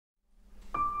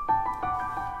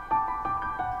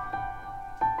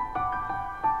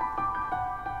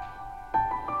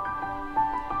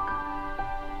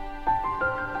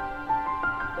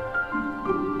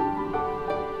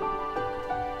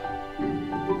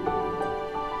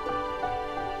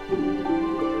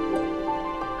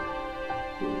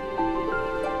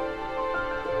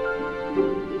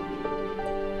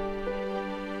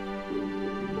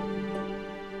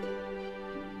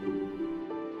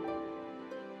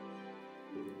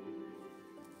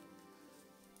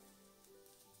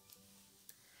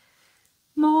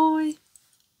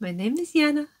my name is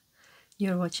Jana.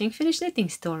 You're watching Finnish Knitting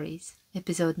Stories,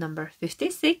 episode number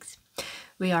 56.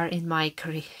 We are in my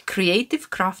creative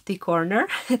crafty corner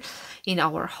in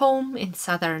our home in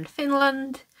southern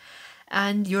Finland,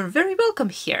 and you're very welcome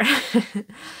here.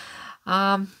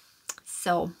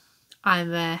 So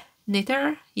I'm a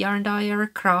knitter, yarn dyer,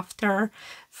 crafter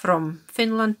from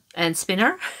Finland and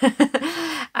spinner.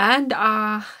 And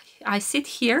I sit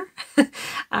here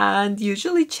and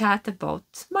usually chat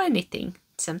about my knitting,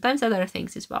 sometimes other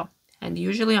things as well, and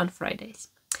usually on Fridays.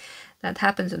 That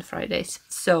happens on Fridays.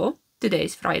 So today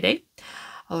is Friday,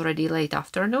 already late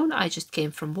afternoon. I just came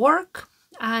from work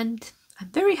and I'm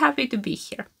very happy to be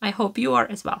here. I hope you are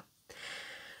as well.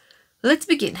 Let's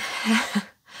begin.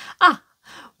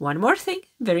 One more thing,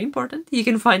 very important. You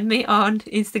can find me on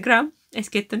Instagram,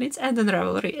 Eskettonits, and on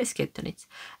Ravelry, Eskettonits.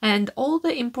 And all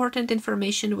the important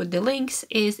information with the links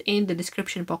is in the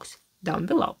description box down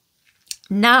below.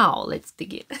 Now, let's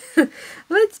begin.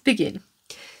 Let's begin.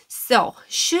 So,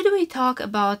 should we talk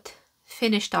about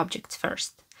finished objects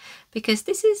first? Because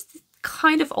this is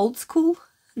kind of old school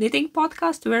knitting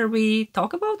podcast where we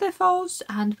talk about FOs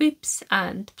and whips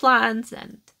and plans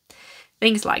and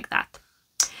things like that.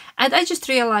 And I just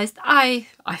realized I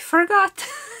forgot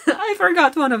I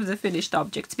forgot one of the finished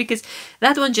objects because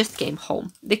that one just came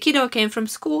home. The kiddo came from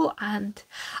school and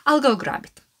I'll go grab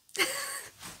it.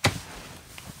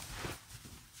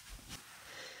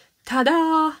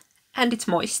 Ta-da! And it's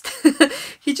moist.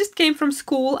 He just came from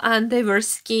school and they were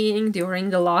skiing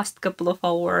during the last couple of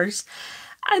hours.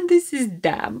 And this is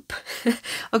damp.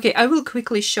 Okay, I will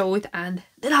quickly show it and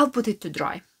then I'll put it to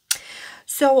dry.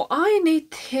 So I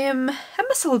knit him a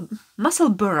muscle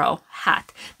burrow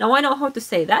hat. Now I know how to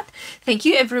say that. Thank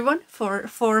you everyone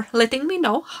for letting me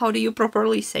know how do you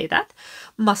properly say that.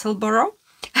 Muscle burrow.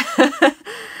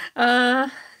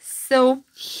 So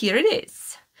here it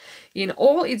is in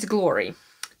all its glory.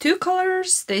 Two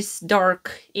colors, this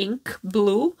dark ink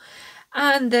blue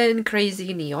and then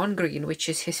crazy neon green, which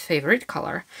is his favorite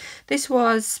color. This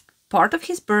was part of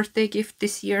his birthday gift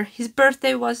this year. His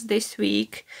birthday was this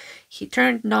week. He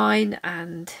turned 9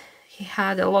 and he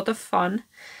had a lot of fun.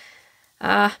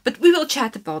 But we will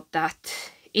chat about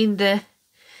that in the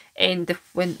end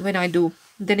when I do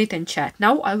the knit and chat.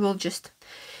 Now I will just,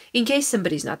 in case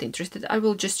somebody's not interested, I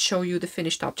will just show you the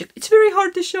finished object. It's very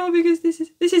hard to show because this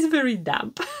is very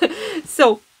damp.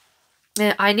 So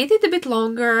I knitted a bit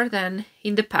longer than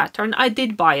in the pattern. I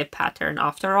did buy a pattern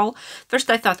after all. First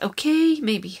I thought, okay,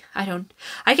 maybe I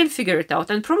can figure it out.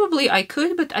 And probably I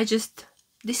could, but I just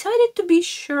decided to be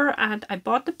sure and I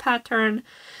bought the pattern.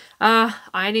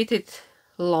 I knitted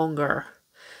longer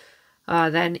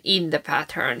than in the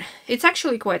pattern. It's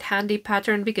actually quite handy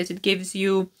pattern because it gives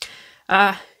you,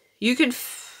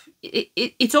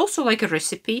 it's also like a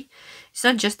recipe. It's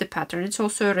not just a pattern, it's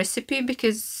also a recipe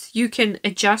because you can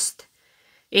adjust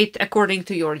it according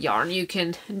to your yarn. You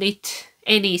can knit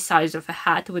any size of a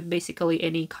hat with basically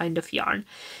any kind of yarn.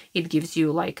 It gives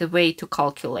you like a way to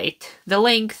calculate the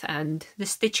length and the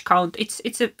stitch count.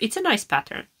 It's a nice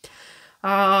pattern.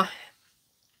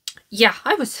 Yeah,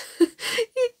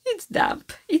 it's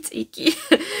damp, it's icky.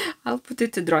 I'll put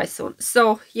it to dry soon.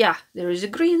 So yeah, there is a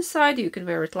green side. You can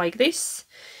wear it like this.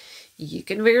 You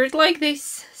can wear it like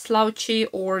this, slouchy,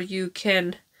 or you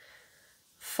can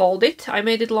fold it. I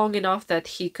made it long enough that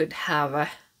he could have a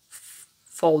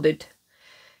folded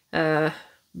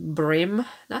brim.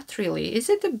 Not really. Is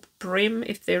it a brim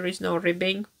if there is no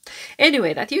ribbing?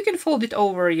 Anyway, that you can fold it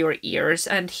over your ears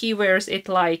and he wears it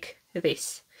like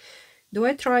this. Do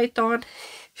I try it on?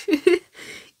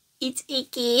 It's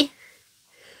icky.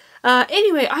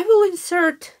 Anyway, I will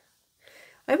insert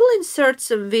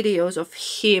some videos of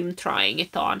him trying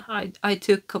it on. I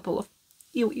took a couple of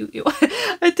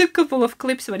I took a couple of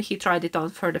clips when he tried it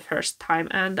on for the first time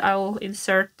and I'll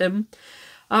insert them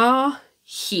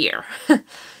here.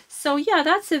 So yeah,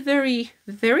 that's a very,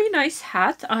 very nice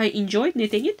hat. I enjoyed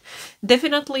knitting it.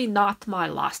 Definitely not my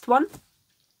last one.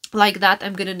 Like that,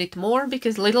 I'm gonna knit more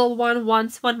because little one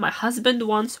wants one, my husband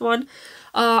wants one.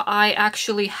 I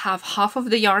actually have half of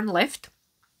the yarn left.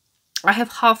 I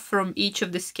have half from each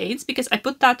of the skeins because I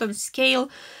put that on scale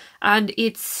and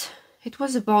it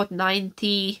was about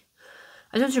 90,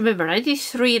 I don't remember,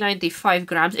 93, 95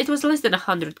 grams. It was less than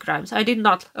 100 grams. I did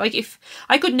not, like, if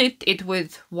I could knit it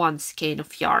with one skein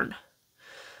of yarn.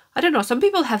 I don't know, some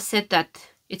people have said that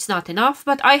it's not enough,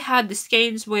 but I had the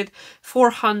skeins with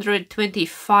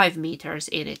 425 meters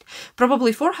in it.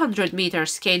 Probably 400 meter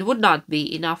skein would not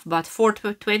be enough, but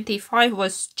 425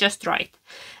 was just right.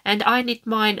 And I knit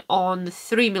mine on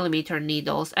 3mm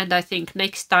needles, and I think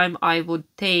next time I would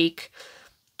take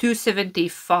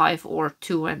 275 or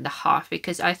 2.5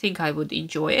 because I think I would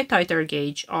enjoy a tighter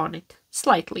gauge on it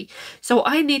slightly. So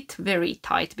I knit very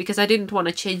tight because I didn't want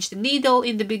to change the needle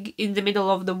in the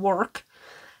middle of the work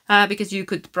because you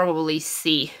could probably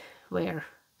see where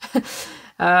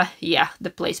yeah,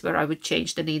 the place where I would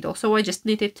change the needle. So I just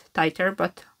knit it tighter,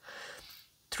 but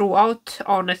throughout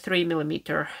on a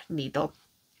 3mm needle.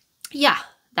 Yeah,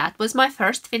 that was my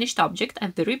first finished object.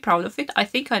 I'm very proud of it. I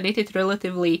think I knit it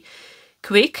relatively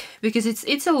quick because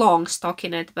it's a long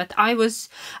stockinette, but I was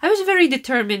very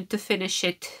determined to finish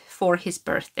it for his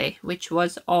birthday, which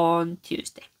was on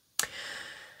Tuesday.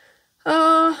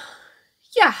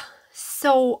 Yeah,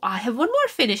 so I have one more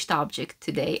finished object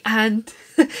today, and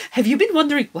have you been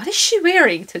wondering what is she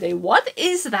wearing today? What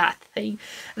is that thing?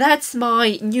 That's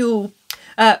my new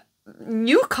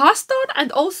cast on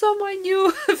and also my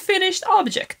new finished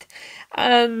object.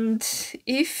 And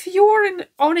if you're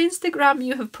on Instagram,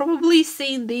 you have probably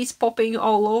seen these popping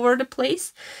all over the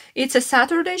place. It's a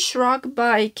Saturday Shrug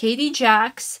by Katie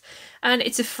Jacks, and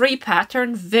it's a free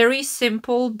pattern, very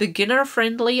simple, beginner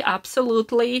friendly,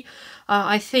 absolutely.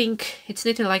 I think it's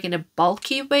knitted like in a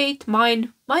bulky weight.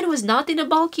 Mine was not in a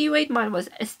bulky weight, mine was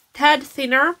a tad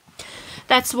thinner.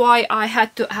 That's why I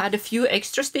had to add a few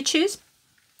extra stitches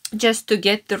just to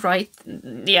get the right,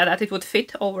 yeah, that it would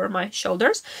fit over my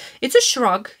shoulders. It's a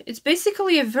shrug. It's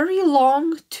basically a very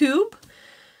long tube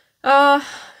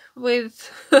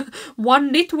with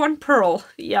one knit, one purl.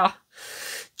 Yeah,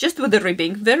 just with the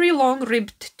ribbing. Very long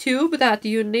ribbed tube that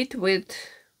you knit with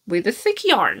a thick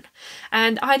yarn.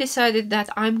 And I decided that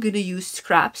I'm gonna use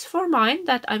scraps for mine,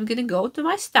 that I'm gonna go to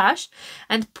my stash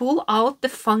and pull out the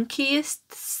funkiest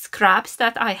scraps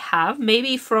that I have,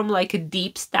 maybe from like a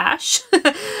deep stash.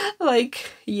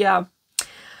 Like, yeah.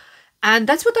 And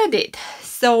that's what I did.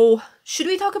 So should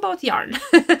we talk about yarn?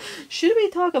 Should we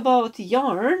talk about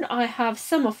yarn? I have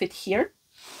some of it here.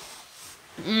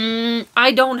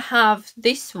 I don't have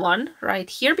this one right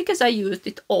here because I used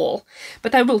it all,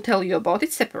 but I will tell you about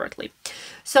it separately.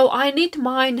 So I knit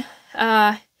mine,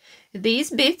 these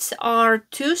bits are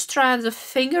 2 strands of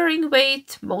fingering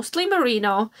weight, mostly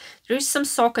merino. There is some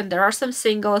sock and there are some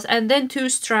singles, and then 2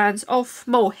 strands of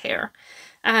mohair.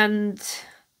 And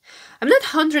I'm not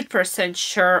 100%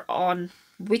 sure on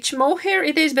which mohair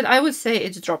it is, but I would say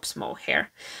it's drops mohair.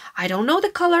 I don't know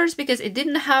the colors because it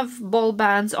didn't have ball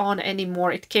bands on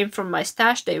anymore. It came from my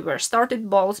stash. They were started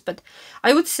balls, but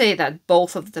I would say that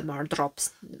both of them are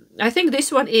drops. I think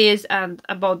this one is, and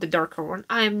about the darker one,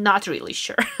 I'm not really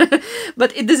sure.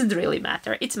 But it doesn't really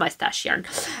matter. It's my stash yarn.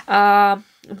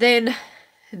 Then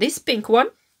this pink one,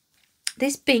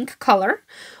 this pink color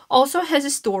also has a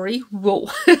story.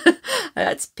 Whoa,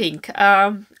 that's pink.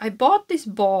 I bought this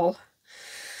ball,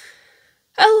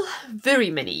 well, very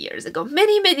many years ago.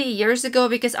 Many years ago,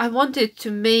 because I wanted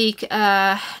to make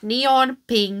a neon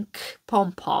pink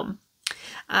pom-pom.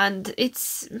 And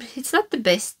it's not the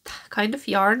best kind of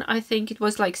yarn. I think it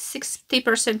was like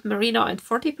 60% merino and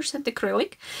 40%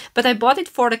 acrylic. But I bought it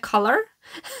for the color.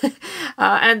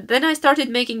 And then I started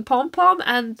making pom-pom,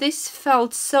 and this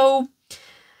felt so,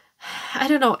 I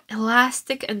don't know,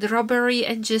 elastic and rubbery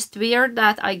and just weird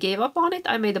that I gave up on it.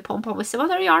 I made a pom-pom with some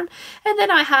other yarn, and then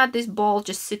I had this ball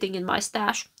just sitting in my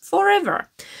stash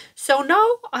forever. So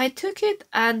now I took it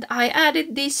and I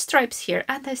added these stripes here,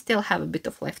 and I still have a bit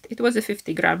of left. It was a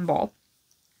 50-gram ball.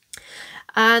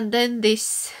 And then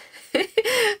this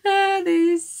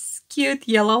this cute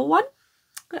yellow one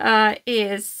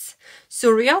is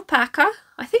Suri alpaca.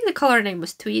 I think the color name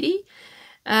was Tweety.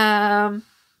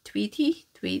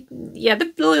 Yeah,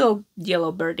 the little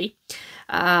yellow birdie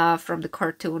from the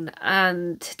cartoon,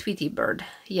 and Tweety bird.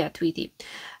 Yeah, Tweety.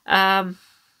 And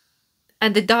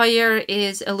the dyer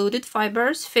is Eluded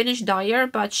Fibers, Finnish dyer,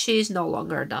 but she's no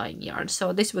longer dyeing yarn.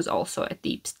 So this was also a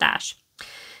deep stash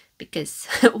because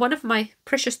one of my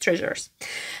precious treasures.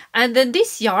 And then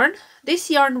this yarn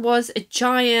was a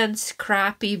giant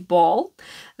scrappy ball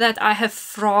that I have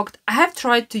frogged. I have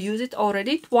tried to use it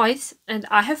already twice, and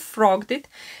I have frogged it,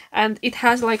 and it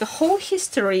has like a whole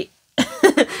history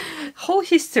whole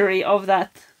history of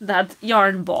that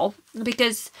yarn ball,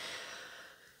 because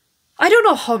I don't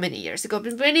know how many years ago,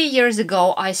 but many years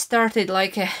ago I started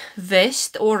like a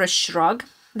vest or a shrug.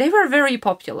 They were very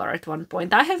popular at one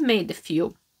point. I have made a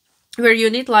few where you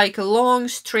knit like a long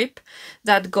strip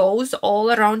that goes all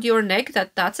around your neck,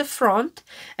 that's a front,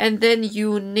 and then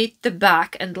you knit the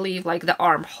back and leave like the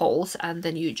armholes, and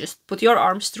then you just put your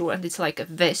arms through, and it's like a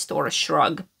vest or a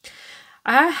shrug.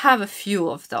 I have a few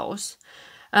of those.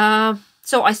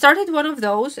 So I started one of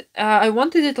those. I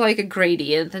wanted it like a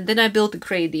gradient, and then I built a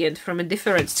gradient from a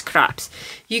different scraps.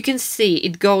 You can see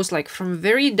it goes like from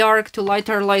very dark to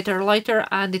lighter, lighter, lighter,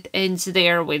 and it ends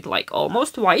there with like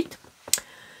almost white.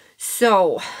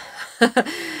 So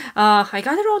I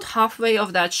got around halfway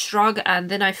of that shrug, and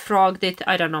then I frogged it.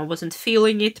 I don't know, wasn't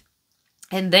feeling it.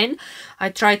 And then I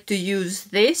tried to use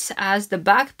this as the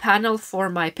back panel for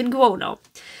my pinguono.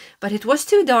 But it was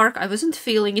too dark, I wasn't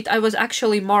feeling it. I was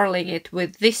actually marling it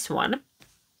with this one.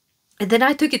 And then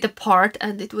I took it apart,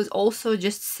 and it was also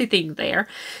just sitting there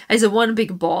as a one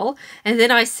big ball. And then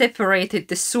I separated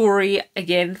the suri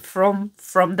again from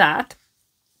that.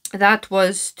 That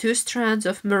was 2 strands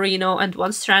of merino and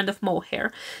 1 strand of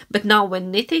mohair. But now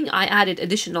when knitting, I added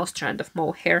additional strand of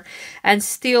mohair, and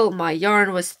still my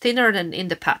yarn was thinner than in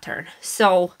the pattern.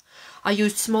 So I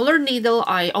used smaller needle.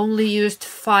 I only used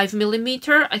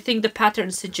 5mm. I think the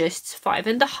pattern suggests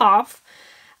 5.5.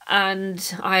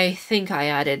 And I think I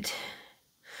added,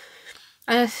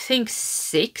 6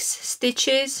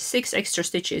 stitches, 6 extra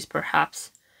stitches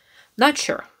perhaps. Not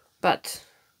sure, but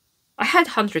I had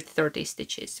 130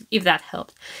 stitches, if that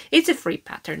helped. It's a free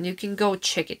pattern, you can go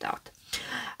check it out.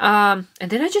 And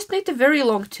then I just knit a very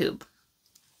long tube.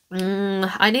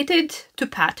 I knitted to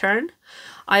pattern.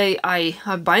 I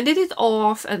binded it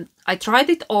off, and I tried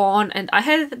it on, and I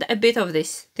had a bit of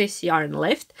this yarn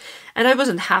left, and I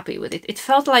wasn't happy with it. It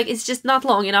felt like it's just not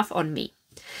long enough on me,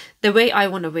 the way I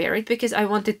want to wear it, because I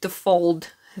wanted to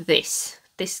fold this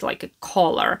like a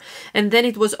collar, and then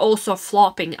it was also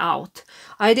flopping out.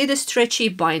 I did a stretchy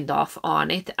bind off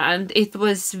on it, and it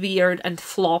was weird and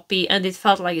floppy, and it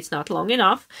felt like it's not long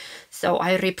enough. So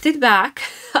I ripped it back.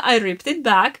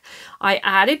 I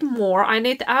added more. I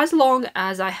knit as long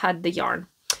as I had the yarn.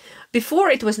 Before,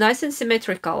 it was nice and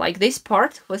symmetrical, like this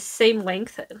part was same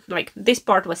length, like this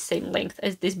part was same length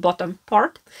as this bottom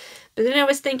part. But then I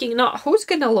was thinking, no, who's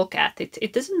gonna look at it?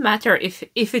 It doesn't matter if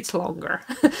it's longer,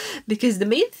 because the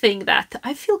main thing that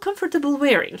I feel comfortable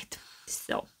wearing it.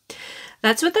 So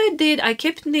that's what I did. I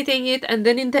kept knitting it, and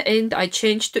then in the end I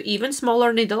changed to even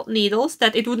smaller needles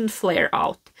that it wouldn't flare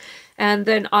out. And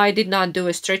then I did not do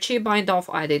a stretchy bind off.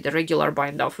 I did a regular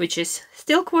bind off, which is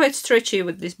still quite stretchy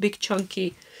with this big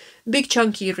chunky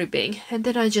ribbing. And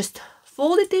then I just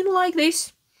fold it in like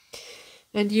this,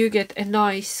 and you get a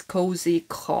nice cozy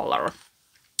collar.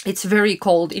 It's very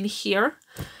cold in here.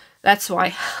 That's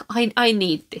why I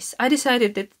need this. I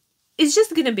decided that it's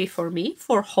just gonna be for me,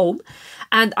 for home,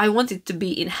 and I want it to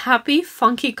be in happy,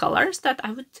 funky colors that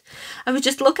I would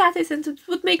just look at it and it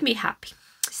would make me happy.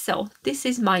 So this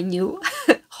is my new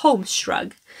home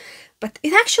shrug. But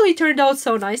it actually turned out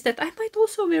so nice that I might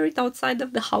also wear it outside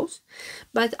of the house.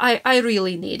 But I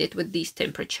really need it with these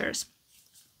temperatures.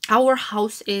 Our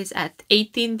house is at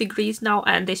 18 degrees now,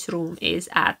 and this room is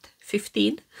at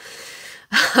 15.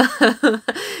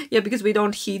 Yeah, because we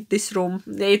don't heat this room.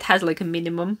 It has like a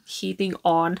minimum heating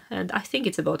on, and I think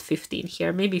it's about 15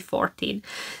 here, maybe 14.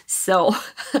 So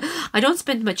I don't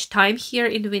spend much time here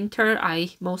in winter.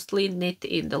 I mostly knit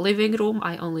in the living room.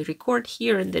 I only record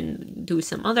here and then do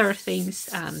some other things,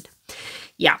 and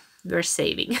yeah, we're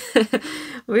saving.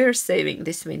 We're saving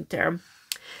this winter.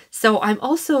 So I'm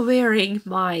also wearing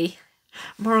my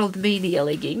Marled Mania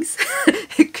leggings.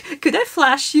 Could I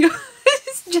flash you?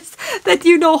 It's just that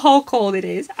you know how cold it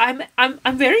is. I'm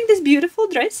wearing this beautiful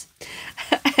dress,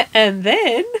 and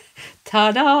then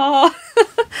ta-da!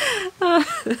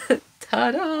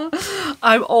 Ta-da!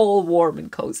 I'm all warm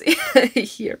and cozy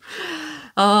here.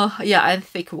 Yeah, and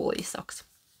thick woolly socks.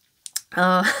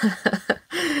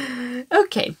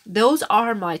 Okay, those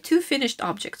are my 2 finished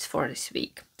objects for this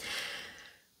week.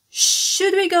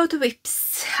 Should we go to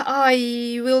whips?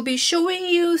 I will be showing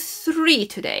you 3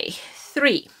 today.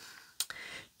 3.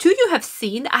 2 you have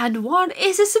seen, and 1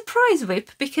 is a surprise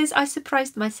whip, because I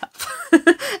surprised myself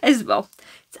as well.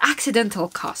 It's accidental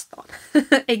cast on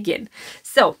again.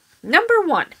 So number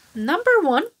one,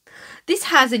 this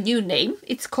has a new name.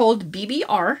 It's called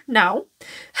BBR now.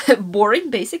 Boring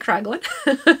Basic Raglan.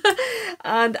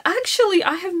 And actually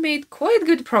I have made quite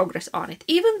good progress on it,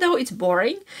 even though it's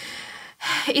boring.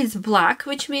 It's black,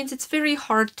 which means it's very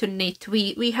hard to knit.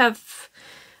 We have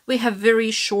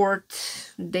very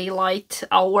short daylight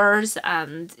hours,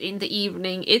 and in the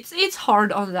evening it's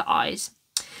hard on the eyes.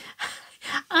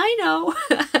 I know.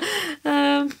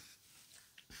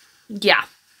 Yeah,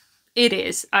 it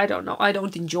is. I don't know. I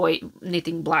don't enjoy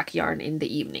knitting black yarn in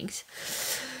the evenings.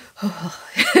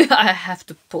 I have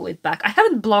to pull it back. I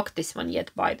haven't blocked this one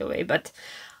yet, by the way, but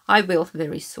I will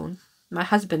very soon. My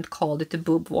husband called it a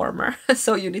boob warmer.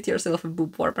 So you knit yourself a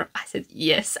boob warmer. I said,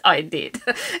 yes, I did.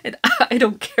 And I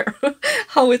don't care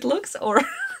how it looks or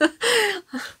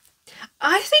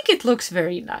I think it looks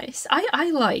very nice. I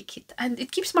like it, and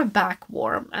it keeps my back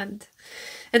warm, and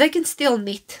I can still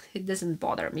knit. It doesn't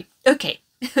bother me. Okay,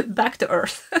 back to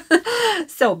earth.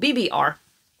 So BBR,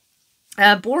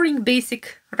 boring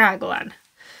basic raglan.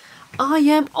 I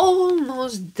am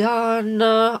almost done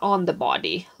on the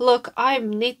body. Look, I'm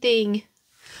knitting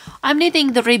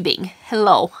the ribbing.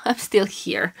 Hello, I'm still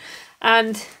here.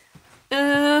 And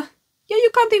yeah,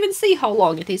 you can't even see how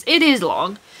long it is. It is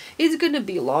long. It's gonna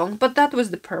be long, but that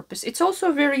was the purpose. It's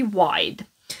also very wide.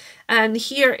 And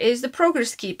here is the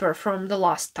progress keeper from the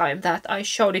last time that I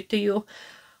showed it to you.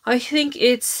 I think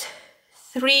it's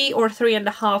 3 or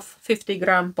 3.5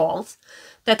 50-gram balls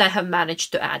that I have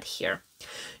managed to add here.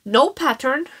 No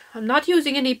pattern. I'm not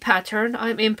using any pattern.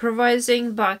 I'm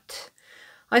improvising, but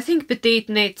I think petite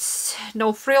knits,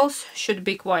 no frills, should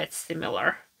be quite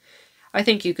similar. I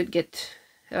think you could get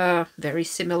a very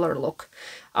similar look.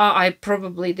 I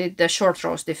probably did the short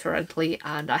rows differently,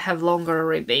 and I have longer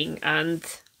ribbing, and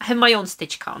I have my own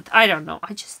stitch count. I don't know.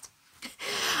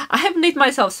 I have knit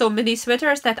myself so many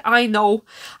sweaters that I know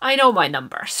my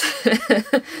numbers.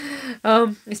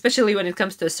 Especially when it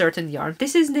comes to a certain yarn.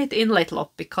 This is knit in Let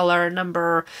Loppi color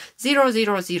number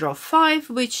 0005,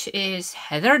 which is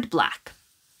heathered black.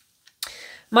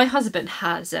 My husband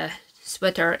has a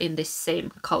sweater in this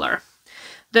same color.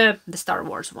 The Star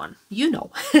Wars one. You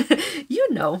know.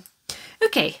 You know.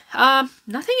 Okay,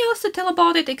 nothing else to tell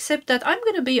about it except that I'm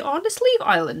gonna be on the Sleeve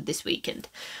Island this weekend.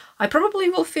 I probably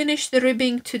will finish the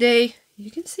ribbing today. You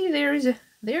can see there is a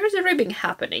ribbing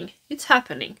happening. It's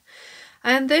happening.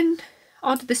 And then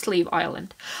onto the Sleeve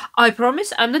Island. I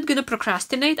promise I'm not gonna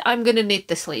procrastinate. I'm gonna knit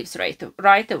the sleeves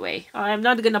right away. I'm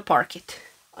not gonna park it.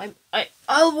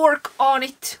 I'll work on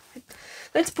it.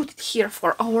 Let's put it here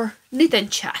for our knit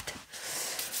and chat.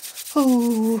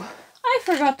 Oh, I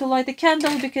forgot to light a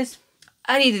candle because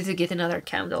I needed to get another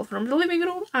candle from the living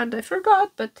room and I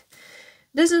forgot, but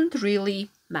doesn't really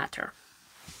matter.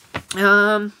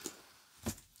 My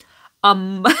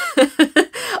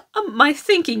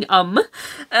thinking,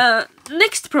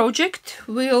 next project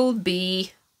will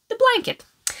be the blanket.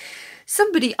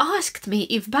 Somebody asked me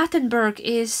if Battenberg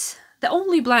is the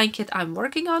only blanket I'm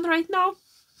working on right now.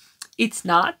 It's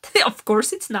not. Of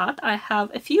course it's not. I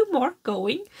have a few more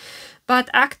going, but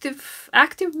active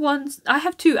ones, I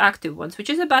have 2 active ones, which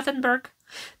is a Battenberg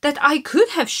that I could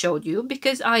have showed you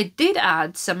because I did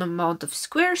add some amount of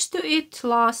squares to it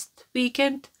last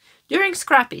weekend during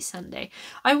Scrappy Sunday.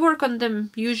 I work on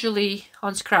them usually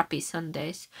on Scrappy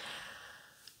Sundays,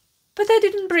 but I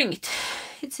didn't bring it.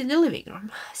 It's in the living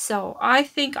room, so I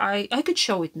think I could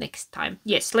show it next time.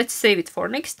 Yes, let's save it for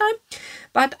next time,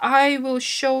 but I will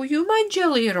show you my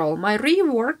jelly roll, my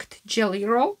reworked jelly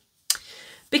roll,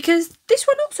 because this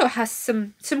one also has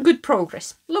some good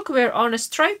progress. Look, we're on a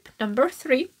stripe number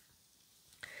 3,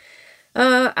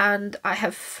 and I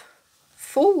have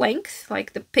full length,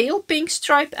 like the pale pink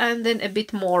stripe, and then a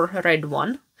bit more red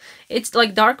one. It's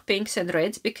like dark pinks and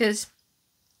reds because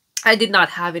I did not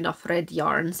have enough red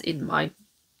yarns in my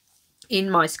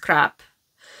scrap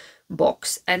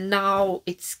box, and now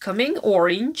it's coming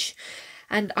orange,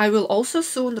 and I will also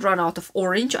soon run out of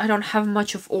orange. I don't have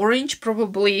much of orange,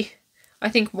 probably I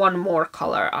think one more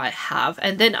color I have,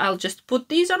 and then I'll just put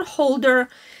these on holder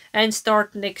and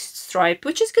start next stripe,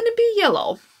 which is gonna be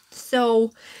yellow.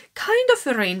 So kind of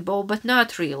a rainbow, but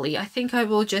not really. I think I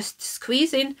will just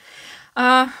squeeze in.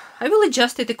 I will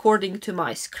adjust it according to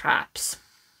my scraps.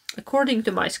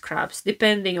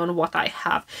 Depending on what I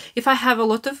have. If I have a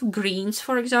lot of greens,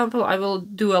 for example, I will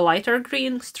do a lighter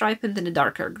green stripe and then a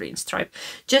darker green stripe,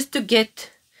 just to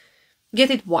get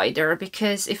it wider,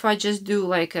 because if I just do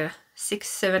like a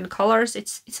 6-7 colors,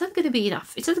 it's not going to be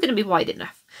enough. It's not going to be wide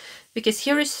enough, because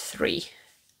here is 3.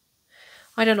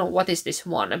 I don't know, what is this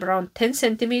one? Around 10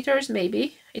 centimeters,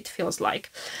 maybe, it feels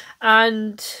like.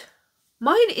 And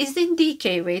mine is in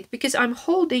DK weight because I'm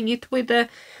holding it with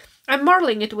I'm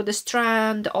marling it with a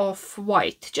strand of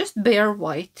white, just bare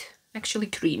white, actually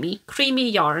creamy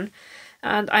yarn.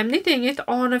 And I'm knitting it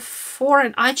on a 4,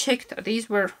 and I checked, these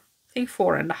were, I think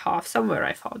 4.5, somewhere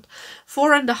I found.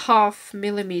 4.5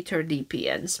 millimeter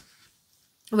DPNs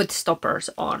with stoppers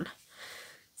on.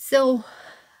 So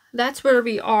that's where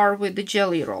we are with the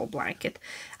jelly roll blanket.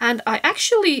 And I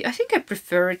think I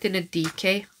prefer it in a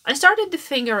DK. I started the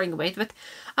fingering weight, but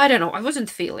I don't know, I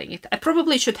wasn't feeling it. I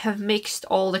probably should have mixed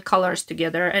all the colors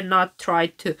together and not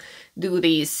tried to do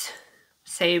these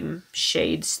same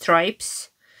shade stripes.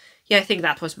 Yeah, I think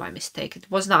that was my mistake. It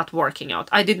was not working out.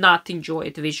 I did not enjoy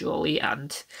it visually,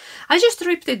 and I just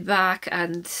ripped it back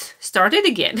and started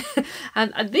again.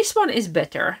 And this one is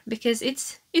better because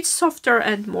it's softer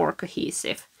and more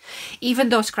cohesive. Even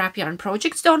though scrap yarn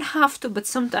projects don't have to, but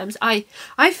sometimes I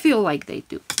feel like they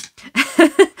do.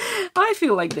 I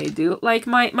feel like they do. Like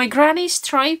my granny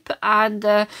stripe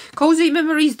and cozy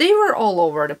memories, they were all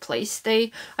over the place.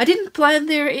 I didn't plan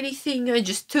there anything. I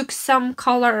just took some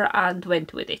color and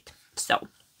went with it. So,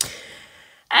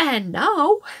 and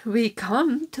now we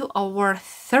come to our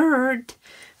third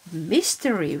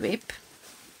mystery whip.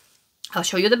 I'll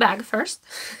show you the bag first.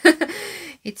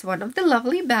 It's one of the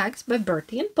lovely bags by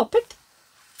Bertie and Poppet.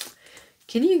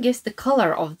 Can you guess the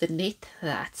color of the knit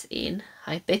that's in?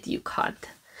 I bet you can't.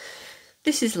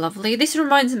 This is lovely. This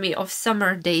reminds me of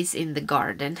summer days in the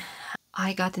garden.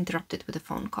 I got interrupted with a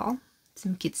phone call.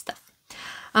 Some kid stuff.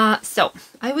 So,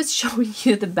 I was showing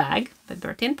you the bag by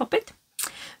Bertie and Poppet.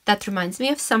 That reminds me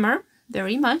of summer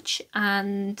very much.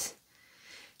 And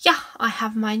yeah, I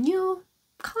have my new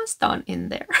cast on in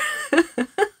there.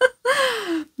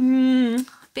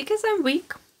 Because I'm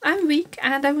weak. I'm weak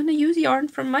and I want to use yarn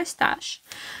from my stash.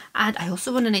 And I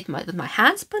also want to knit with my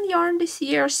handspun yarn this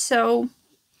year, so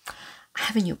I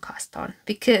have a new cast on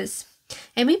because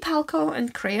Amy Palco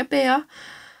and Crea Bea,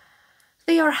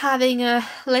 they are having a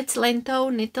Let's Lento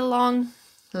knit along.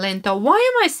 Lento, why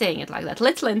am I saying it like that?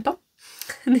 Let's Lento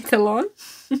knit along.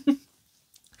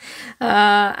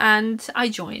 And I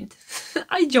joined.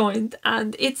 I joined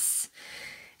and it's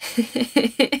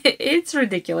it's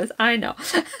ridiculous, I know.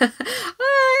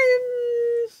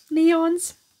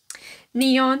 Neons.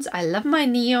 I love my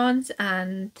neons,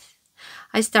 and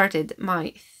I started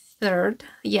my third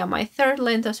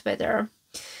Lento sweater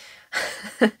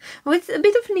with a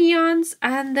bit of neons,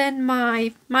 and then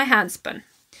my handspun.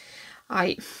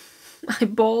 I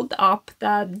balled up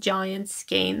that giant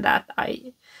skein that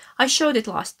I showed it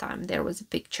last time. There was a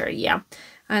picture, yeah.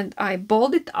 And I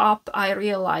balled it up. I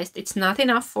realized it's not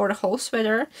enough for the whole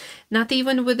sweater. Not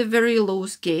even with a very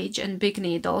loose gauge and big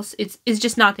needles. It's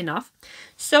just not enough.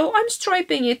 So I'm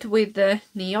striping it with the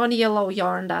neon yellow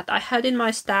yarn that I had in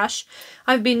my stash.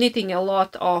 I've been knitting a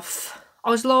lot of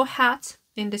Oslo hats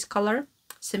in this color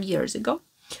some years ago.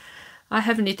 I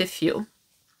have knit a few.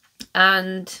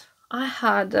 And I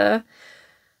had a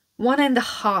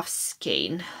 1.5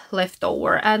 skein left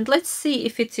over, and let's see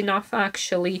if it's enough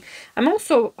actually. I'm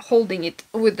also holding it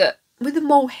with the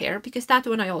mohair because that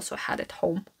one I also had at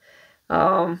home.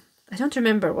 I don't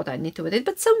remember what I knitted with it,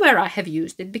 but somewhere I have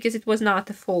used it because it was not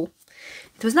a full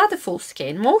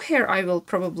skein. Mohair I will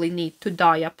probably need to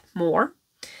dye up more.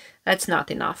 That's not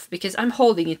enough because I'm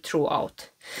holding it throughout.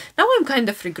 Now I'm kind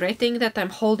of regretting that I'm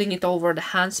holding it over the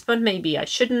handspun. Maybe I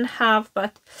shouldn't have,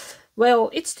 but well,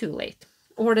 it's too late.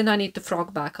 Or then I need to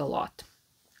frog back a lot.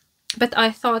 But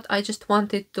I thought I just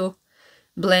wanted to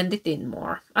blend it in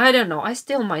more. I don't know, I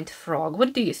still might frog.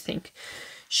 What do you think?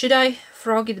 Should I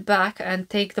frog it back and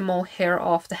take the mohair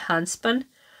off the handspun?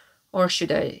 Or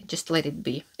should I just let it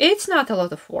be? It's not a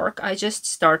lot of work. I just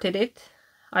started it.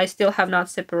 I still have not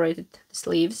separated the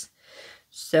sleeves.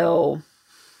 So,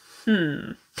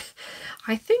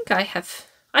 I think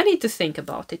I need to think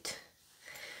about it.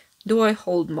 Do I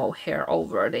hold mohair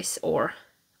over this or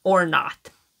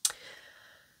not?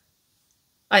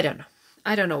 I don't know.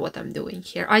 I don't know what I'm doing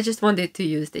here. I just wanted to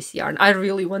use this yarn. I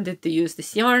really wanted to use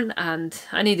this yarn and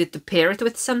I needed to pair it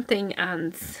with something,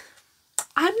 and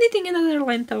I'm knitting another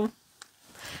Lento.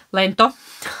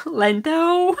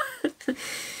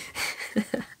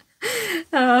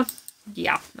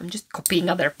 Yeah, I'm just copying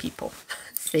other people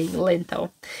saying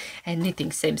Lento and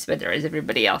knitting same sweater as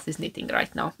everybody else is knitting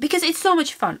right now because it's so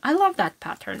much fun. I love that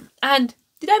pattern. And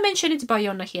did I mention it's by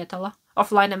Jonna Hietala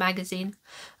of Laine magazine,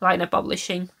 Laine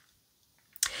Publishing?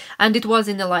 And it was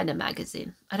in the Laine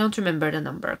magazine. I don't remember the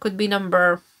number. Could be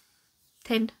number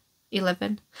 10,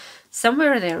 11.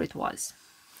 Somewhere there it was.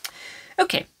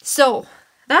 Okay, so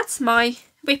that's my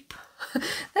whip.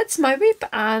 That's my whip,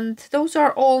 and those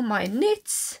are all my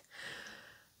knits.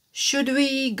 Should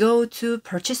we go to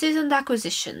purchases and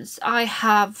acquisitions? I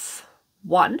have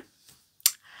one,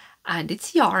 and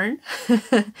it's yarn.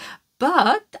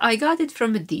 But I got it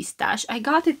from a D-stash. I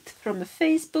got it from a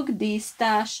Facebook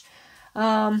D-stash.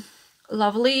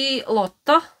 Lovely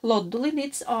Lotta, Lodduli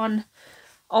Knits on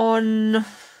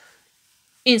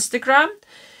Instagram.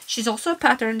 She's also a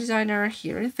pattern designer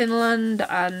here in Finland,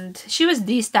 and she was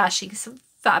D-stashing some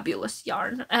fabulous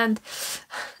yarn, and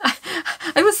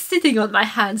I was sitting on my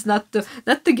hands not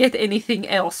to get anything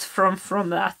else from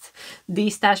that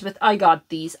D-stash, but I got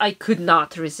these. I could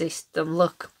not resist them.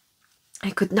 Look,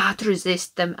 I could not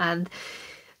resist them, and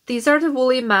these are the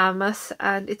Woolly Mammoth,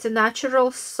 and it's a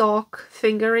natural sock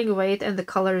fingering weight, and the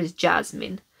color is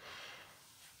jasmine.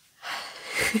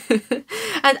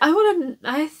 And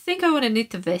I think I want to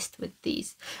knit a vest with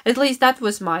these. At least that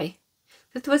was my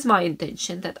that was my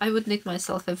intention, that I would knit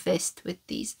myself a vest with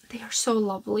these. They are so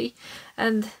lovely,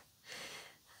 and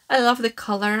I love the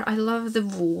color, I love the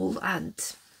wool, and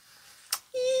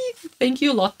thank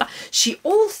you, Lotta. She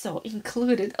also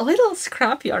included a little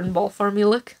scrap yarn ball for me.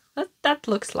 Look, that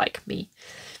looks like me.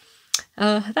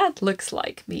 That looks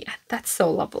like me, and that's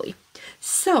so lovely.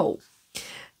 So,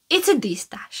 it's a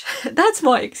D-stash. That's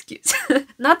my excuse.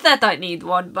 Not that I need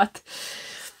one, but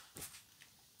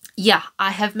yeah,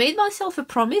 I have made myself a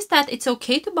promise that it's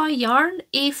okay to buy yarn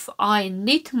if I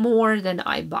knit more than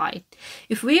I buy.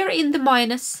 If we are in the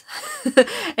minus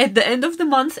at the end of the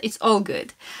month, it's all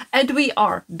good. And we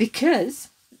are, because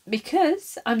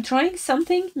I'm trying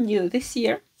something new this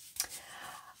year.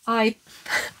 I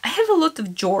have a lot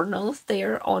of journals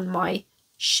there on my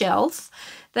shelf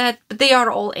but they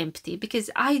are all empty because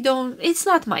it's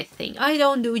not my thing. I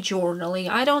don't do journaling.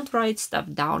 I don't write stuff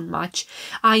down much.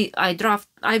 I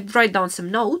write down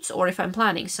some notes, or if I'm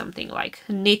planning something like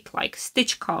knit, like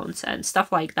stitch counts and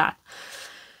stuff like that.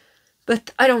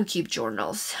 But I don't keep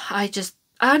journals. I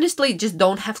honestly just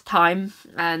don't have time,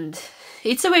 and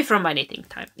it's away from my knitting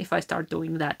time if I start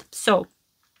doing that. So,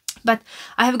 but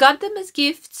I have got them as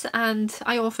gifts, and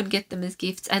I often get them as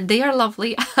gifts, and they are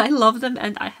lovely. I love them,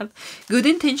 and I have good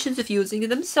intentions of using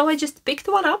them. So I just picked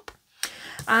one up,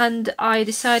 and I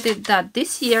decided that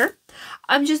this year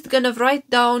I'm just gonna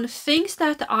write down things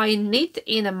that I knit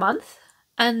in a month,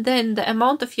 and then the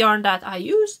amount of yarn that I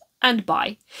use and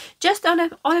buy, just on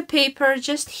a paper,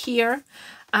 just here.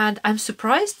 And I'm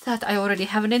surprised that I already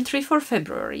have an entry for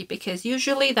February, because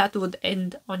usually that would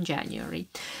end on January.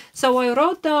 So I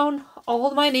wrote down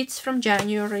all my knits from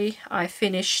January. I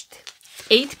finished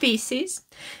 8 pieces,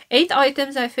 8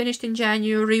 items I finished in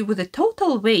January with a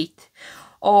total weight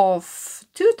of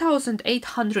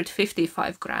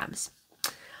 2,855 grams.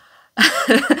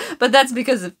 But that's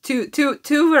because of two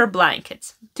were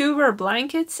blankets. 2 were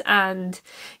blankets, and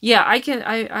yeah,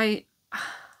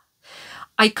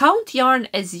 I count yarn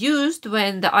as used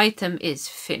when the item is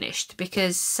finished,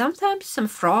 because sometimes some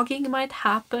frogging might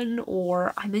happen,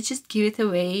 or I may just give it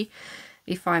away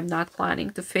if I'm not planning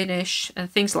to finish and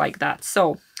things like that.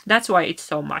 So that's why it's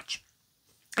so much.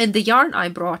 And the yarn I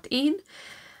brought in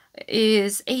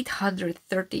is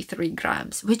 833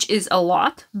 grams, which is a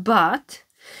lot, but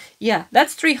yeah,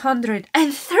 that's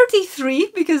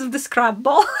 333 because of the scrap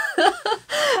ball.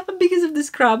 Because of the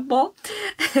scrap ball.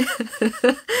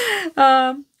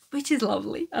 Which is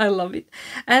lovely. I love it.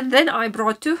 And then I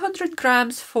brought 200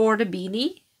 grams for the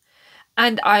beanie,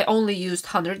 and I only used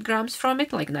 100 grams from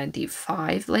it, like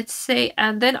 95, let's say.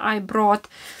 And then I brought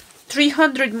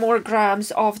 300 more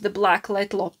grams of the black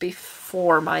Letlopi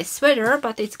for my sweater,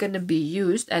 but it's gonna be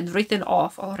used and written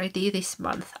off already this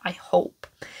month, I hope,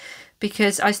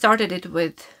 because I started it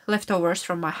with leftovers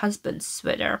from my husband's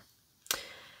sweater.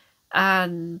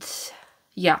 And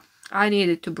yeah, I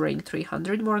needed to bring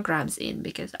 300 more grams in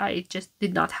because I just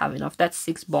did not have enough. That's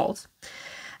 6 balls.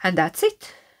 And that's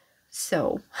it.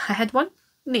 So I had one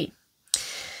knee.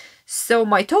 So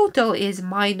my total is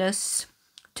minus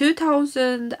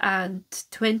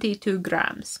 2,022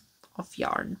 grams of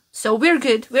yarn. So we're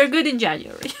good. We're good in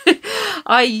January.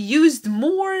 I used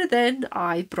more than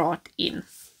I brought in.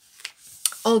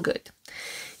 All good.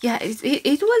 Yeah,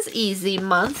 it was easy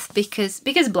month because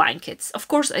blankets. Of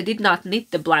course, I did not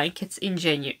knit the blankets in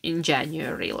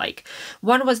January. Like,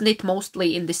 one was knit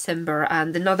mostly in December,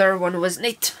 and another one was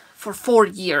knit for 4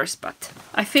 years. But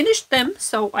I finished them,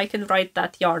 so I can write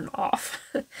that yarn off.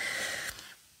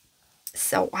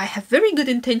 So I have very good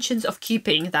intentions of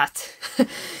keeping that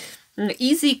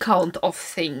easy count of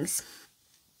things.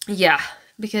 Yeah.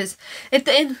 Because at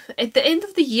the end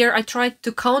of the year, I tried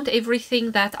to count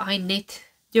everything that I knit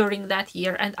during that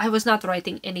year, and I was not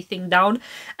writing anything down,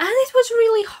 and it was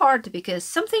really hard because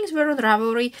some things were on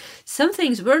Ravelry, some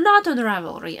things were not on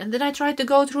Ravelry, and then I tried to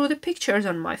go through the pictures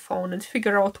on my phone and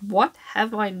figure out what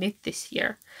have I knit this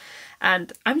year.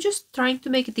 And I'm just trying to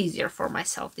make it easier for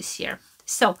myself this year.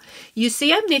 So you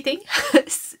see I'm knitting.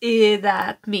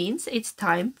 That means it's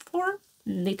time for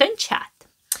Knit and Chat.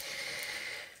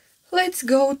 Let's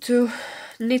go to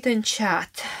Knit and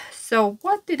Chat. So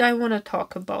what did I want to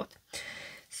talk about?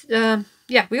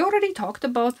 Yeah, we already talked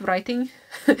about writing,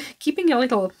 keeping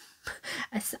a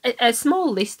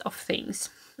small list of things.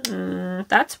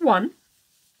 That's one.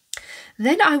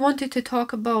 Then I wanted to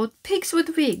talk about pigs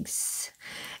with wigs.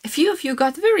 A few of you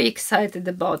got very excited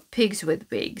about pigs with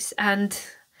wigs, and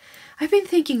I've been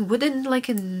thinking, wouldn't like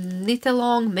a knit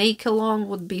along, make along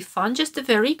would be fun? Just a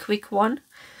very quick one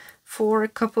for a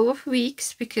couple of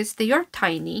weeks, because they are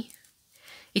tiny.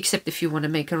 except if you want to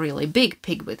make a really big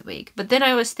pig with wig. But then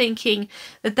I was thinking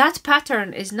that that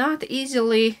pattern is not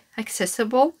easily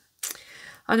accessible.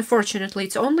 Unfortunately,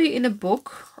 it's only in a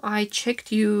book. I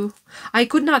checked I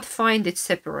could not find it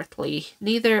separately,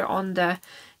 neither on the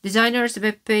designer's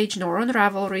webpage nor on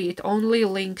Ravelry. It only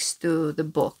links to the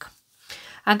book.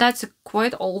 And that's a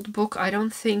quite old book. I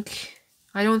don't think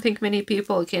many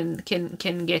people can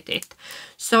get it.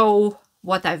 So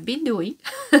what I've been doing,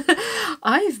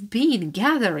 I've been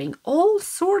gathering all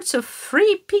sorts of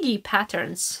free piggy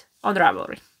patterns on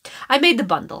Ravelry. I made the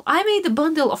bundle. I made a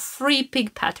bundle of free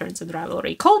pig patterns on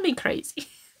Ravelry. Call me crazy.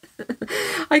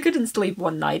 I couldn't sleep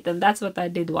one night, and that's what I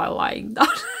did while lying down.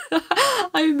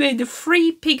 I made a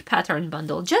free pig pattern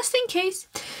bundle, just in case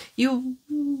you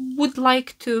would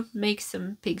like to make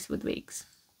some pigs with wigs.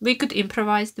 We could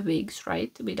improvise the wigs,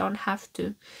 right? We don't have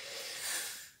to...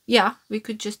 Yeah, we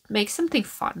could just make something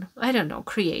fun. I don't know,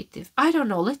 creative. I don't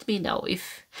know, let me know.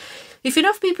 If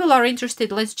enough people are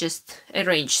interested, let's just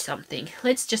arrange something.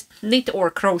 Let's just knit or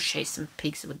crochet some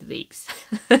pigs with wigs.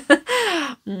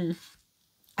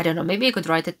 I don't know, maybe I could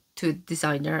write it to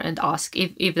designer and ask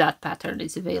if that pattern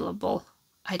is available.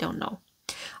 I don't know.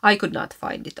 I could not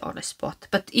find it on a spot.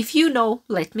 But if you know,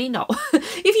 let me know.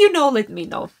 If you know, let me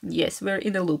know. Yes, we're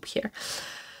in a loop here.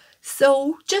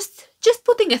 So just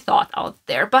putting a thought out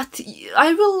there. But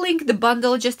I will link the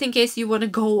bundle just in case you want to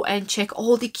go and check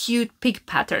all the cute pig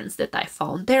patterns that I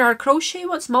found. There are crochet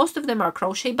ones. Most of them are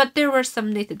crochet, but there were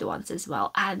some knitted ones as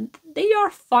well. And they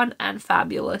are fun and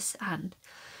fabulous. And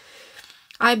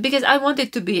because I want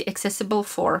it to be accessible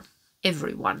for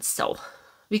everyone, so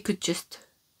we could just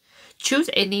choose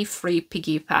any free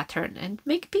piggy pattern and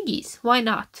make piggies. Why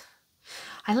not?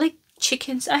 I like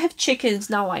chickens. I have chickens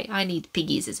now. I need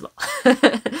piggies as well.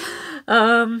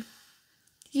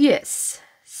 Yes.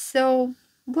 So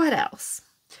what else?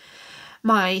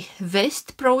 My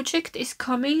vest project is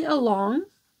coming along.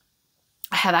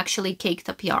 I have actually caked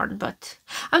up yarn, but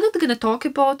I'm not gonna talk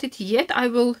about it yet. I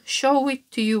will show it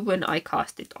to you when I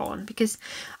cast it on, because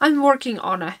I'm working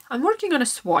on a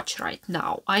swatch right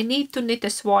now. I need to knit a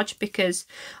swatch because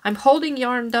I'm holding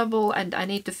yarn double and I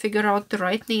need to figure out the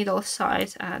right needle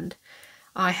size, and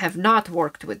I have not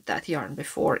worked with that yarn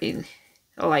before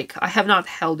I have not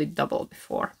held it double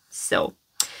before. So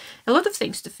a lot of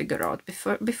things to figure out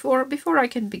before I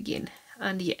can begin.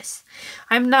 And yes,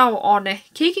 I'm now on a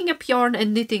caking up yarn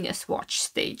and knitting a swatch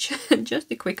stage.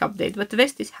 Just a quick update, but the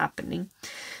vest is happening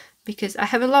because I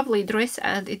have a lovely dress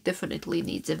and it definitely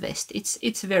needs a vest.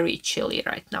 It's very chilly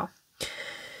right now.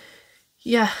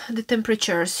 Yeah, the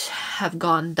temperatures have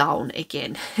gone down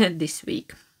again this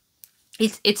week.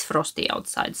 It's frosty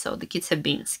outside, so the kids have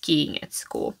been skiing at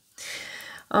school.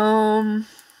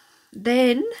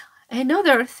 Then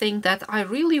another thing that I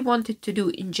really wanted to do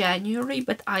in January,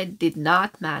 but I did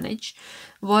not manage,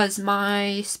 was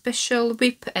my special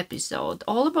whip episode,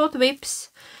 all about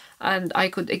whips. And I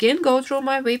could again go through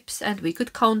my whips and we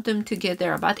could count them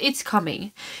together, but it's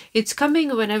coming. It's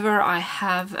coming whenever I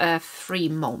have a free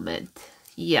moment.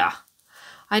 Yeah,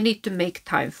 I need to make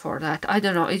time for that. I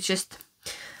don't know,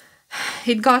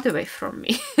 it got away from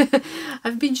me.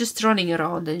 I've been just running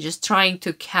around and just trying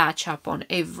to catch up on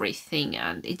everything,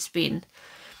 and it's been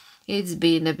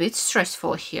a bit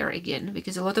stressful here again,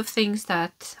 because a lot of things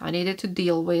that I needed to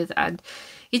deal with, and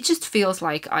it just feels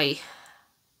like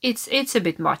it's a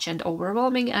bit much and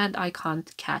overwhelming, and I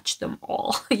can't catch them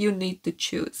all. You need to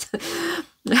choose.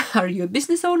 Are you a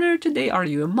business owner today? Are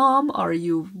you a mom?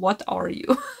 What are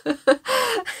you?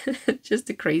 Just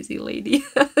a crazy lady.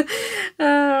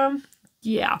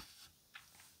 Yeah.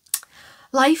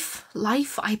 Life,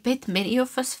 I bet many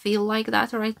of us feel like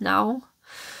that right now.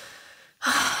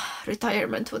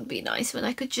 Retirement would be nice when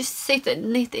I could just sit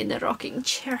and knit in a rocking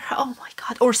chair. Oh my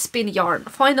god. Or spin yarn.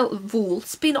 Final wool.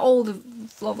 Spin all the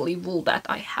lovely wool that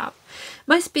I have.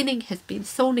 My spinning has been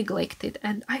so neglected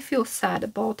and I feel sad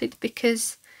about it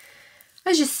because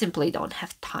I just simply don't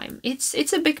have time. It's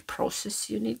a big process.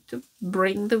 You need to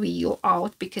bring the wheel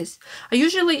out because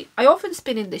I often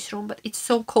spin in this room, but it's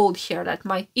so cold here that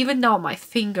even now my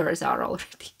fingers are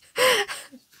already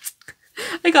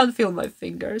I can't feel my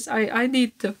fingers. I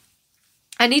need to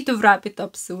wrap it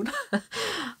up soon.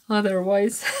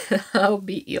 Otherwise I'll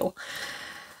be ill.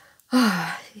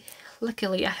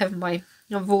 Luckily I have my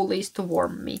woolies to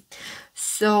warm me.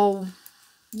 So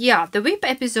yeah, the whip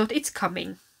episode, it's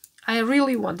coming. I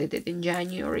really wanted it in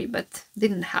January, but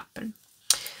didn't happen.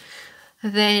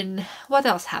 Then what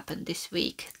else happened this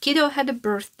week? Kiddo had a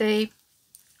birthday.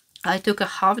 I took a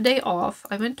half day off.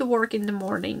 I went to work in the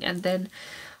morning and then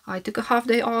I took a half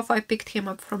day off. I picked him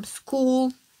up from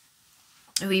school.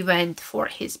 we went for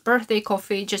his birthday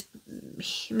coffee, just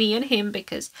me and him,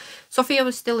 because Sophia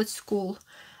was still at school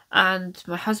and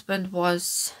my husband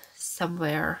was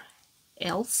somewhere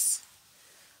else.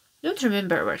 I don't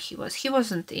remember where he was. He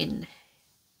wasn't in...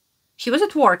 He was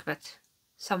at work, but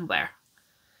somewhere.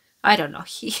 I don't know.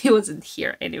 He wasn't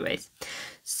here anyways.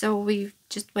 So we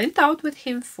just went out with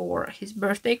him for his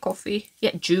birthday coffee.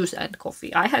 Yeah, juice and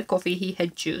coffee. I had coffee, he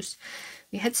had juice.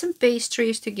 We had some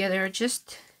pastries together,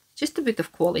 just a bit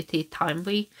of quality time.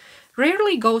 We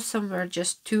rarely go somewhere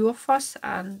just two of us,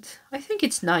 and I think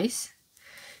it's nice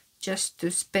just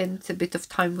to spend a bit of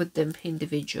time with them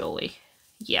individually.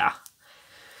 Yeah.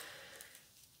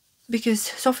 Because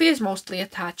Sophia is mostly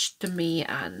attached to me,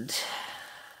 and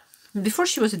before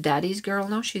she was a daddy's girl,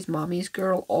 now she's mommy's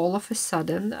girl all of a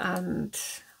sudden, and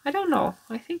I don't know.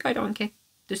 I think I don't get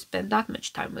to spend that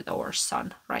much time with our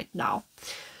son right now.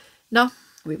 No,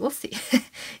 we will see.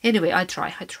 Anyway, I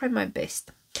try my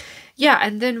best. Yeah,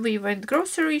 and then we went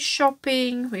grocery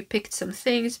shopping. We picked some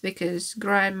things because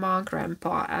grandma,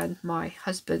 grandpa, and my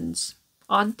husband's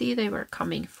auntie, they were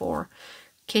coming for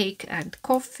cake and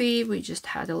coffee. We just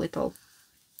had a little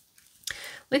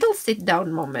sit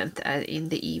down moment in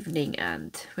the evening,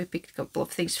 and we picked a couple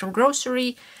of things from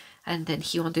grocery, and then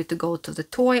he wanted to go to the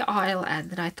toy aisle,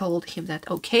 and then I told him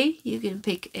that okay, you can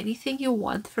pick anything you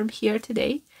want from here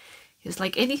today. He was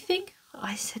like, anything?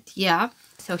 I said yeah.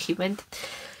 So he went.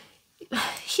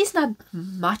 He's not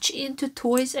much into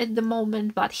toys at the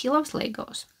moment, but he loves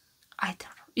Legos. I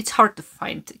don't know, it's hard to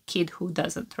find a kid who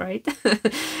doesn't, right?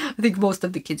 I think most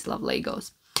of the kids love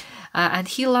Legos. And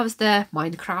he loves the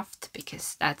Minecraft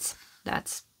because that's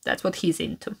what he's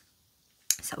into.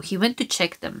 So he went to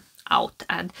check them out,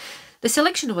 and the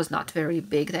selection was not very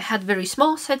big. They had very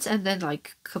small sets and then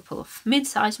like a couple of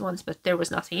mid-sized ones, but there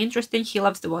was nothing interesting. He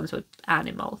loves the ones with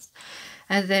animals.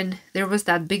 And then there was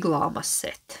that big llama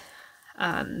set,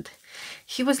 and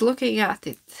he was looking at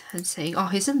it and saying,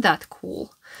 oh, isn't that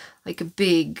cool? Like a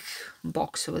big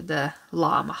box with the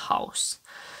llama house.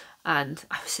 And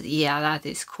I said, yeah, that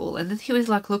is cool. And then he was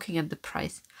like looking at the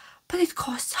price, but it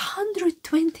costs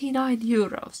 129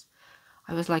 euros.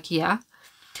 I was like, yeah.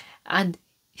 And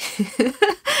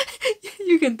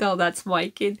you can tell that's my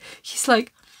kid. He's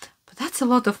like, but that's a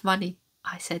lot of money.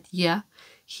 I said, yeah.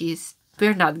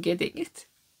 We're not getting it.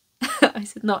 I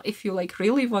said, no, if you like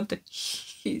really want to.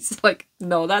 He's like,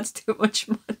 no, that's too much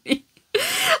money.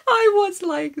 I was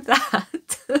like that.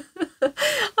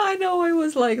 I know I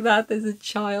was like that as a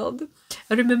child.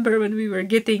 I remember when we were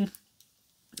getting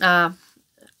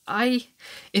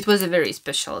it was a very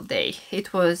special day.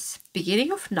 It was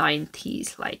beginning of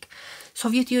 90s, like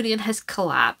Soviet Union has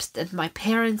collapsed, and my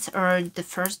parents earned the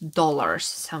first dollars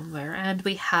somewhere, and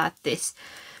we had this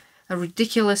a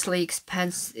ridiculously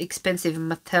expensive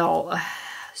Mattel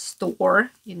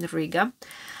store in Riga,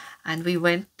 and we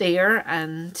went there,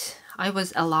 and I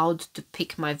was allowed to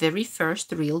pick my very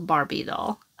first real Barbie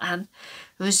doll, and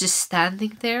I was just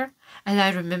standing there, and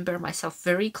I remember myself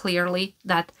very clearly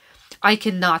that I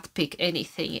cannot pick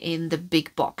anything in the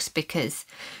big box because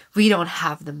we don't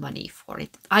have the money for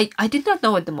it. I did not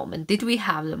know at the moment, did we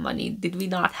have the money, did we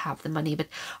not have the money, but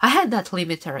I had that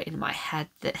limiter in my head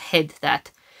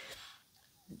that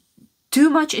too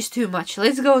much is too much,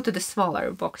 let's go to the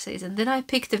smaller boxes. And then I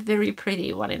picked a very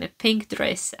pretty one in a pink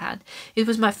dress, and it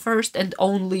was my first and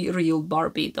only real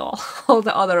Barbie doll. All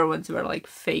the other ones were like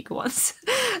fake ones,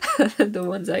 the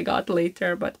ones I got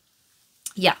later, but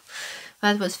yeah.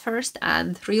 That was first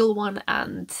and real one,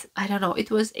 and I don't know,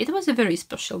 it was a very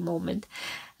special moment.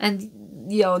 And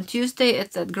yeah, on Tuesday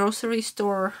at that grocery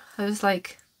store, I was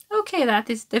like, okay, that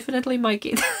is definitely my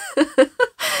kid.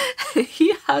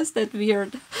 He has that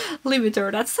weird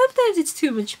limiter that sometimes it's too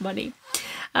much money.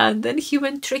 And then he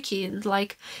went tricky and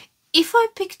like, if I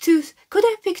pick could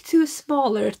I pick two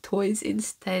smaller toys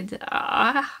instead?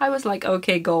 I was like,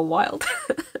 okay, go wild.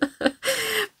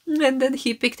 And then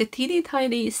he picked a teeny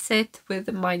tiny set with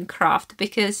Minecraft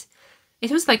because it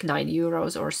was like 9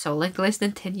 euros or so, like less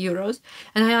than 10 euros.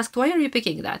 And I asked, why are you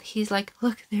picking that? He's like,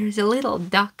 look, there's a little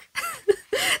duck.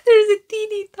 There's a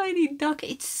teeny tiny duck.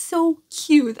 It's so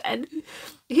cute. And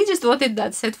he just wanted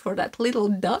that set for that little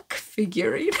duck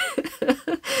figurine.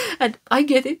 And I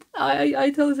get it.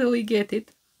 I totally get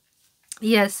it.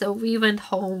 Yeah, so we went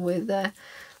home with a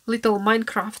little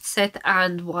Minecraft set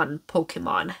and one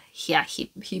Pokemon. Yeah, he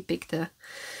picked a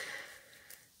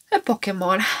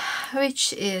Pokemon,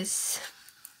 which is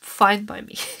fine by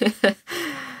me.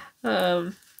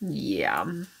 Yeah.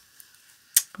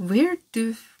 Where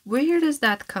does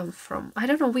that come from? I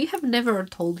don't know. We have never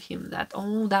told him that,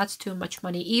 oh, that's too much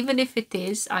money. Even if it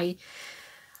is, I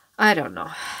don't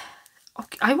know.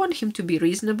 okay, I want him to be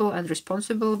reasonable and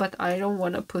responsible, but I don't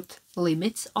want to put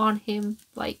limits on him.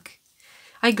 Like,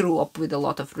 I grew up with a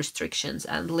lot of restrictions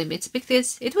and limits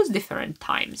because it was different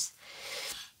times.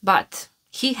 But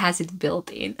he has it built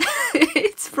in.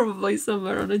 It's probably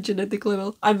somewhere on a genetic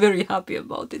level. I'm very happy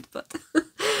about it, but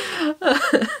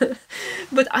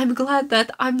but I'm glad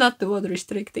that I'm not the one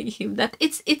restricting him. That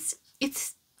it's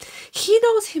he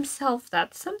knows himself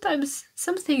that sometimes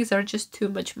some things are just too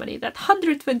much money. That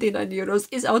 129 euros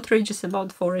is outrageous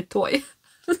amount for a toy.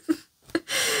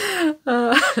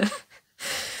 uh,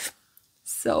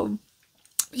 so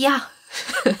yeah.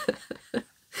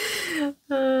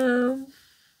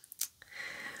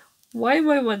 Why am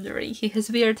I wondering? He has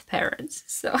weird parents,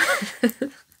 so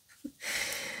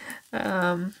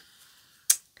I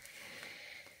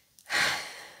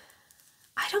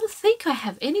don't think I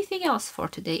have anything else for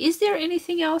today. Is there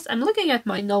anything else? I'm looking at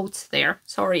my notes there.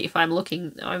 Sorry if I'm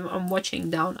looking, I'm watching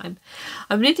down.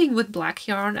 I'm knitting with black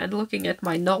yarn and looking at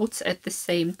my notes at the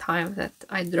same time that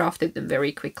I drafted them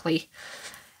very quickly.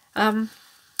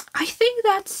 I think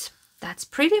that's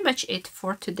pretty much it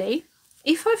for today.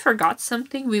 If I forgot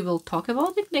something, we will talk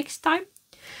about it next time.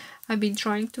 I've been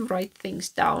trying to write things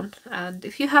down, and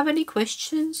if you have any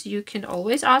questions, you can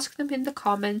always ask them in the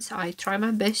comments. I try my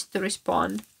best to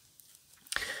respond.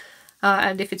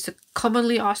 And if it's a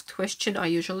commonly asked question, I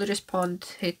usually respond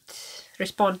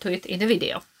to it in a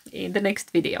video, in the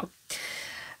next video.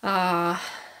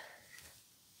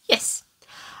 Yes,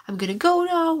 I'm gonna go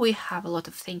now. We have a lot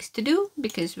of things to do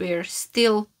because we're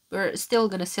still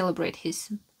gonna celebrate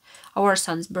our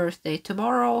son's birthday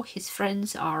tomorrow. His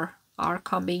friends are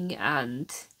coming,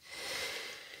 and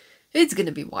it's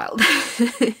gonna be wild.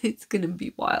 It's gonna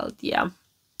be wild, yeah.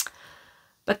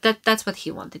 But that's what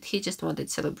he wanted. He just wanted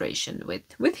celebration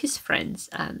with his friends,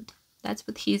 and that's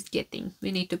what he's getting.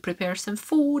 We need to prepare some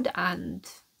food and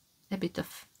a bit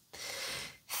of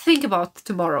think about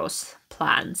tomorrow's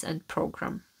plans and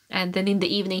program. And then in the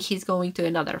evening, he's going to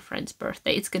another friend's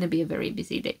birthday. It's going to be a very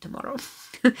busy day tomorrow.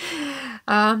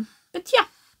 But yeah,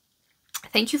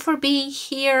 thank you for being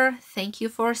here. Thank you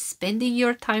for spending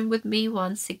your time with me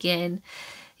once again.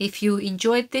 If you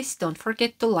enjoyed this, don't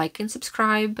forget to like and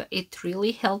subscribe. It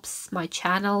really helps my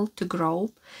channel to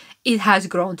grow. It has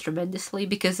grown tremendously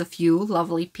because of you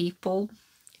lovely people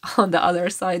on the other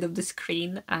side of the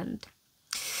screen, and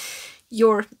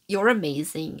you're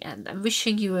amazing, and I'm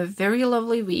wishing you a very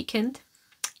lovely weekend.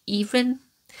 Even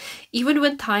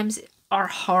when times are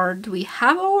hard, we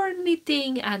have our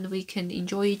knitting and we can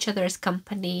enjoy each other's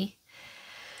company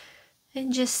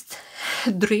and just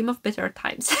dream of better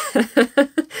times.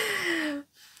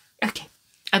 Okay,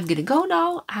 I'm gonna go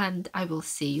now, and I will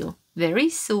see you very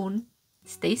soon.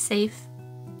 Stay safe.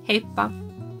 Heippa!